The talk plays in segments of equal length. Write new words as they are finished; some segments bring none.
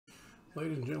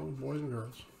Ladies and gentlemen, boys and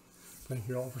girls, thank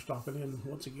you all for stopping in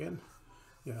once again.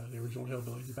 Yeah, the original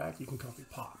Hillbilly is back. You can call me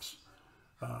Pops.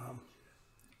 I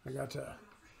got some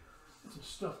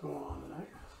stuff going on tonight.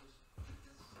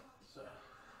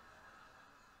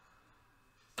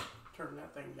 Turn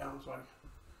that thing down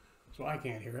so I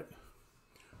can't hear it.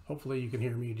 Hopefully you can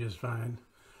hear me just fine.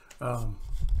 I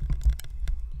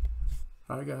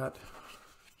got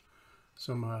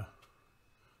some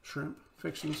shrimp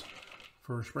fixings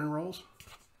for spring rolls,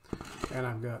 and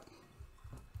I've got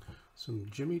some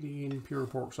Jimmy Dean pure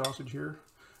pork sausage here,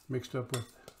 mixed up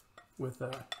with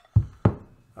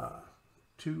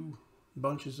 2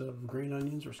 bunches of green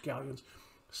onions or scallions,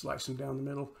 slice them down the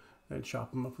middle and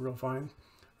chop them up real fine.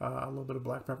 A little bit of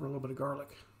black pepper, a little bit of garlic,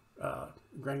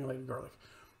 granulated garlic.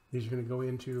 These are going to go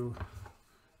into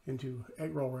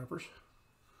egg roll wrappers.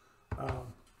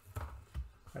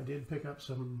 I did pick up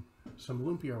some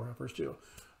lumpia wrappers too.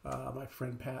 My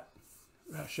friend Pat,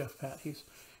 Chef Pat, he's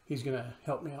going to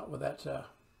help me out with that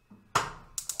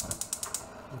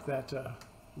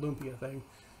lumpia thing.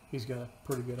 He's got a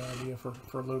pretty good idea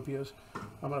for lumpias.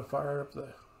 I'm going to fire up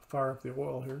the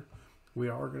oil here. We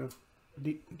are going to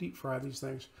deep fry these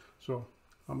things, so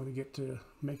I'm going to get to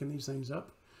making these things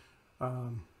up.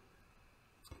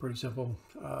 Pretty simple.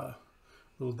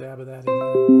 Little dab of that in there,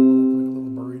 roll it up like a little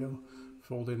burrito.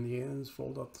 Fold in the ends,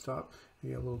 fold up the top. You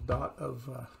get a little dot of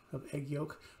egg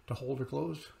yolk to hold her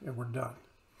closed, and we're done.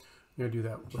 We're going to do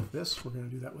that with this. We're going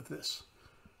to do that with this.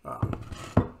 I'm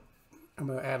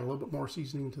going to add a little bit more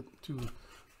seasoning to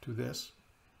this.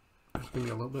 There's going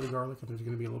to be a little bit of garlic, and there's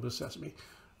going to be a little bit of sesame.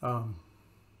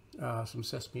 Some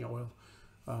sesame oil.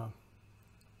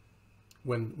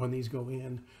 When these go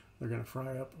in, they're going to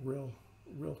fry up real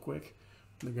quick.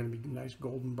 They're going to be nice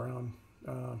golden brown.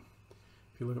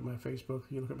 If you look at my Facebook,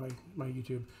 you look at my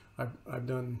YouTube, I've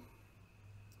done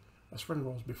spring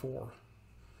rolls before,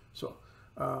 so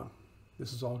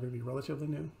this is all going to be relatively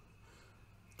new,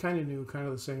 kind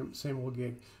of the same old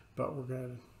gig. But we're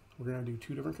gonna do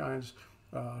 2 different kinds: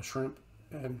 shrimp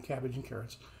and cabbage and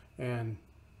carrots, and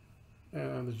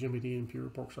the Jimmy Dean pure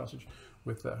pork sausage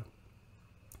with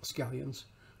scallions,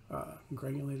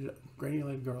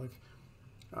 granulated garlic,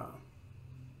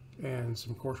 and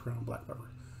some coarse ground black pepper.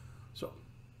 So,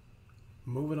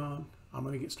 moving on, I'm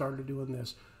going to get started doing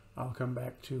this. I'll come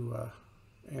back to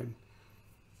and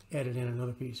edit in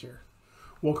another piece here.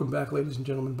 Welcome back, ladies and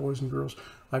gentlemen, boys and girls.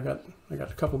 I got a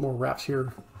couple more wraps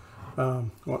here.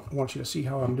 Want you to see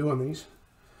how I'm doing these.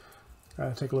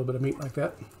 Take a little bit of meat like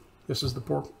that. This is the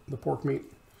pork meat.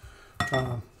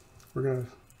 We're going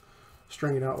to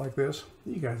string it out like this.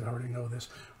 You guys already know this.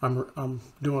 I'm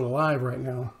doing a live right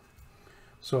now,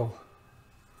 so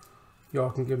y'all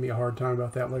can give me a hard time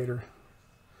about that later.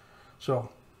 So,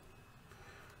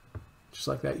 just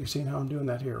like that, you've seen how I'm doing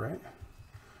that here, right?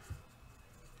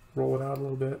 Roll it out a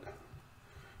little bit,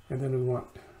 and then we want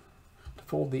to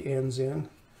fold the ends in,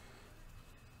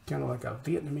 kind of like a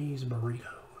Vietnamese burrito,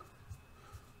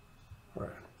 or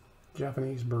a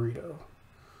Japanese burrito.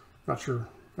 Not sure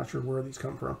where these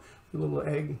come from. A little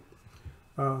egg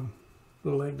to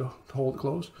hold it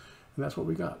closed, and that's what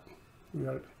we got. We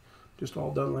got it just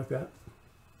all done like that.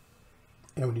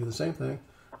 And we do the same thing.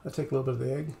 I take a little bit of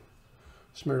the egg,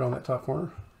 smear it on that top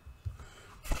corner,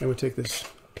 and we take this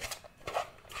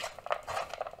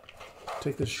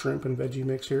shrimp and veggie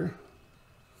mix here,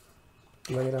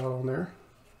 lay it out on there.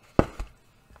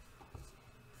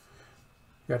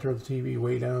 Got to turn the TV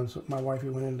way down, so my wifey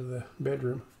went into the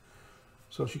bedroom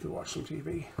so she could watch some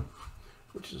TV,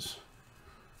 which is,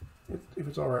 if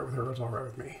it's all right with her, it's all right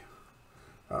with me.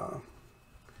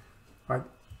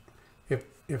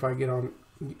 If I get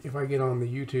on the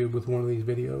YouTube with one of these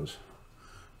videos,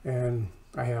 and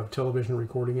I have television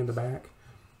recording in the back,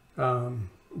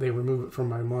 they remove it from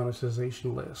my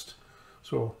monetization list.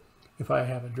 So if I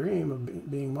have a dream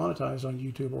of being monetized on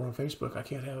YouTube or on Facebook, I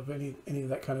can't have any of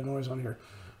that kind of noise on here,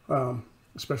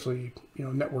 especially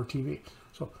network TV.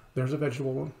 So there's a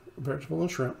vegetable and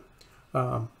shrimp.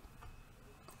 I'm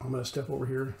going to step over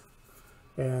here,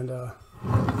 and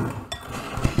I'm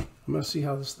going to see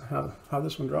how this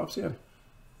one drops in.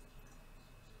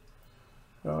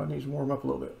 It needs to warm up a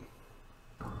little bit.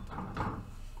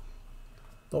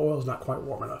 The oil's not quite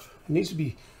warm enough. It needs to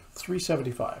be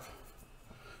 375.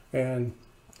 And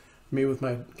me with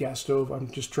my gas stove, I'm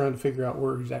just trying to figure out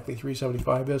where exactly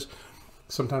 375 is.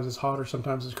 Sometimes it's hotter,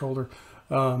 sometimes it's colder.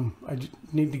 I just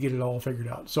need to get it all figured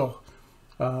out. So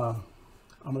I'm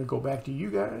going to go back to you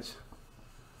guys,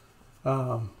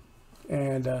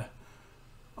 and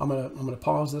I'm gonna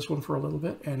pause this one for a little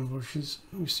bit, and we'll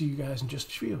see you guys in just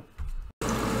a few.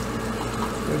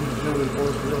 Ladies and gentlemen,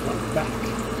 boys and girls, I'm back.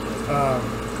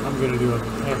 I'm going to do a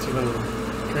fancy little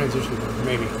transition,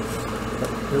 maybe. But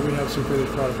here we have some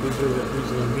finished product. These are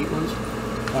the meat ones.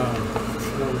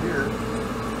 And over here,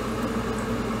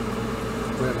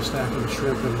 we have a stack of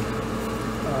shrimp and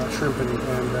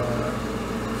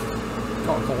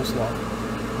coleslaw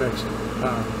mixed.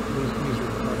 These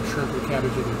are shrimp and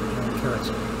cabbage and carrots.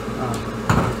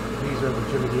 These are the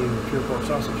Jimmy Dean pure pork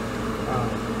sausage.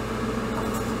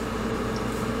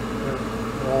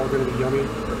 They're all going to be yummy.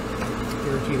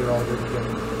 Guarantee they're all going to be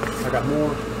yummy. I got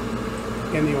more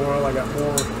in the oil. I got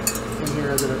more in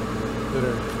here that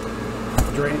are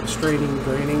draining.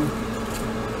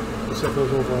 I'll set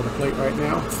those over on the plate right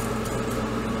now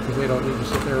because they don't need to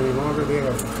sit there any longer. They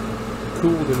have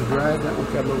cooled and dried. That one's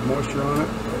got a little moisture on it.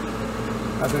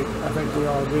 I think we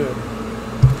all good.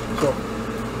 So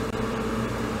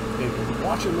if you're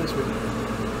watching this video,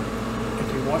 if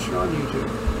you're watching on YouTube,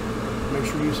 make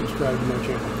sure you subscribe to my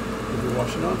channel. If you're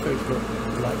watching on Facebook,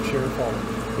 like, share, and follow.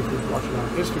 If you're watching on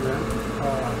Instagram,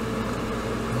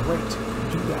 great,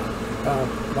 do that.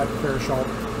 Like, share,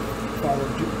 follow,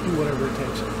 do whatever it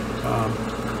takes.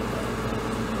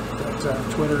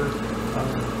 Twitter,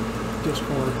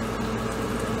 Discord,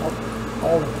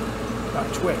 all of it.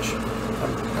 Twitch.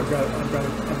 I've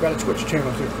got a Twitch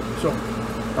channel too. So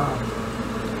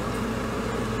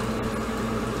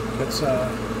it's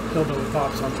Hillbilly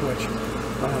Pops on Twitch.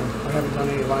 I haven't done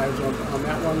any lives on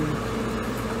that one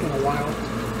in a while.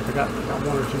 I got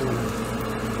one or two in it.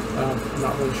 I'm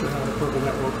not really sure how the Purple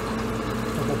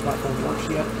platform works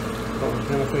yet, but we're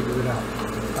gonna figure it out.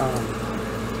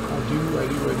 I do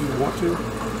want to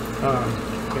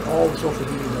get all the social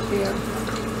media I can,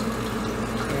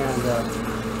 and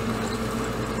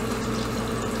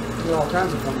get all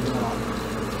kinds of fun going on.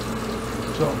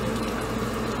 So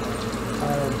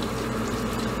I'm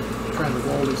trying to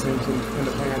roll these things in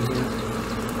the pan here.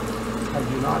 I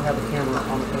do not have a camera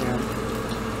on the pan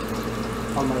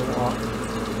on my wok.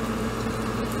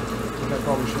 I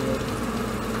probably should,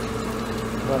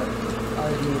 but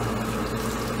I do not.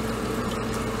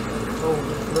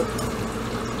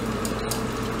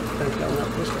 Take that one up,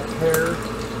 just a hair,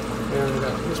 and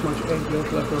this much egg yolk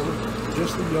left over.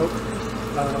 Just the yolk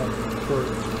for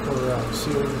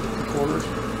sealing the corners.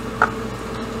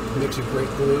 Makes a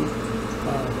great glue.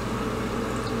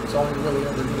 It's all you really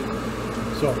ever need.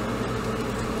 So,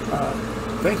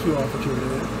 thank you all for tuning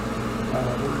in.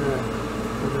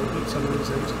 We're gonna eat some of these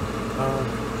things.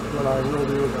 What I will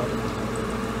do is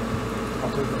I'll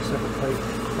take a separate plate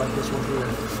like this one here.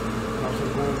 And I'll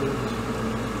take one of these.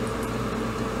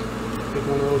 Take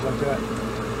one of those like that.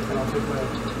 And I'll take my,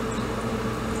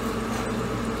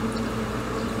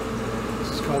 this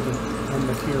is called a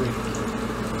Makiri.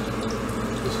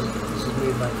 This is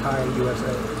made by Kai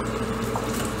USA.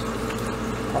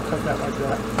 I'll cut that like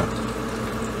that.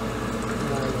 And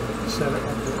I will set it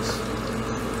like this.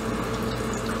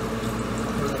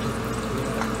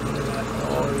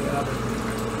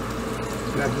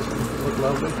 That just look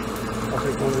lovely. I'll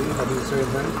take one of these. I'll do the same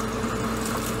thing.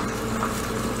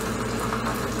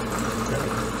 Okay.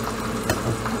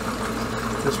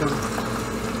 This one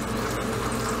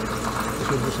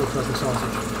just looks like a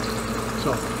sausage.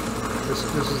 So this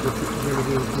is the Jimmy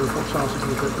Dean pure pork sausage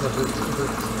with the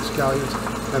scallions,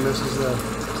 and this is the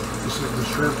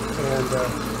shrimp and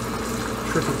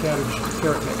cabbage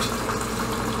carrot mix.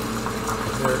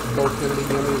 They're both going to be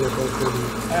yummy. They're both going to be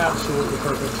absolutely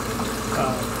perfect.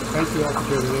 Thank you all for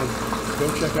tuning in.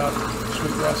 Go check out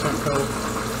Sweetgrass Hemp Co.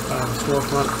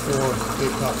 Storefront for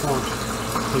Big Top Farms.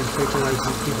 Please patronize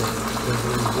these people. They're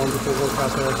doing wonderful work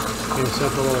out there in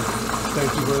Central Oregon.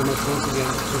 Thank you very much once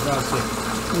again. For God's sake,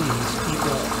 please eat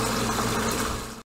well.